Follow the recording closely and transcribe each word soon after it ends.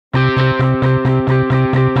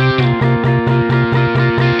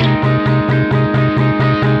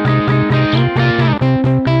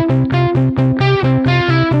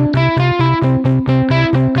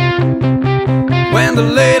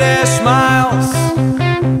twice.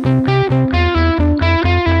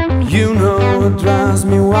 You know it drives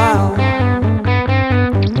me wild.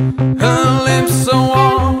 Her lips so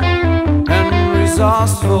warm and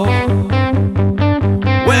resourceful,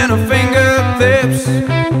 when her fingertips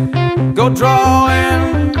go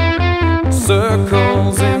drawing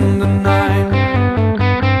circles in the night.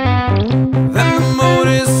 Then the mood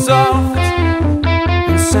is soft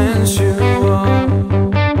and sensual,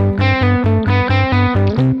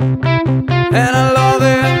 and I love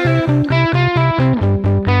it.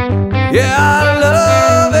 Yeah, I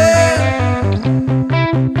love it.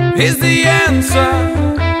 It's the answer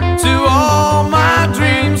to all my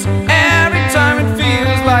dreams. Every time it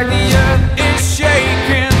feels like the earth is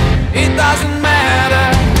shaking, it doesn't matter.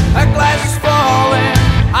 A glass is falling,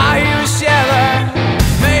 I hear a shatter.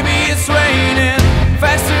 Maybe it's raining,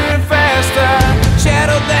 faster and faster,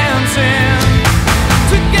 shadow dancing.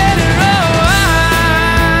 To get it right,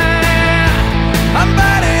 I'm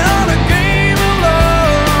betting on a game of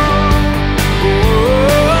love.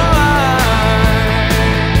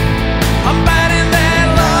 I'm betting that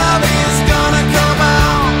love is gonna come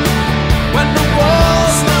out when the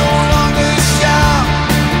walls no longer shout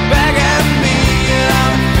back at me, and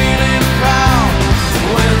I'm feeling proud.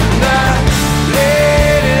 When the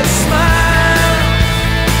lady smiles,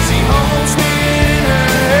 she holds me in her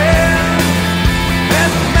hand.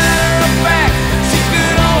 As a matter of fact, she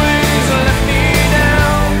could always let me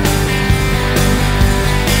down.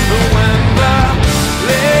 But when the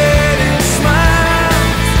lady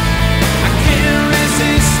smiles, I can't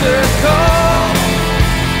resist her call.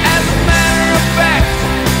 As a matter of fact,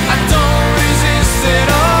 I don't resist at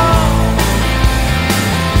all.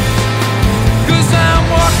 'Cause I'm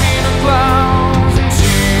walking on clouds and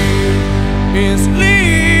she is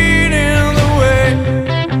leading the way.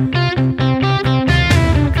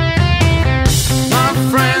 My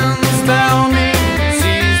friends tell me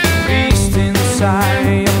she's the beast inside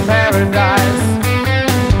your paradise.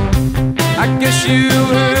 I guess you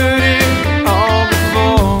heard it all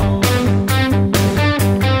before.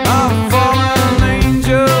 A fallen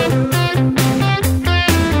angel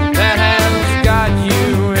that has got you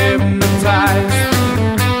hypnotized,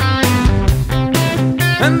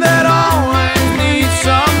 and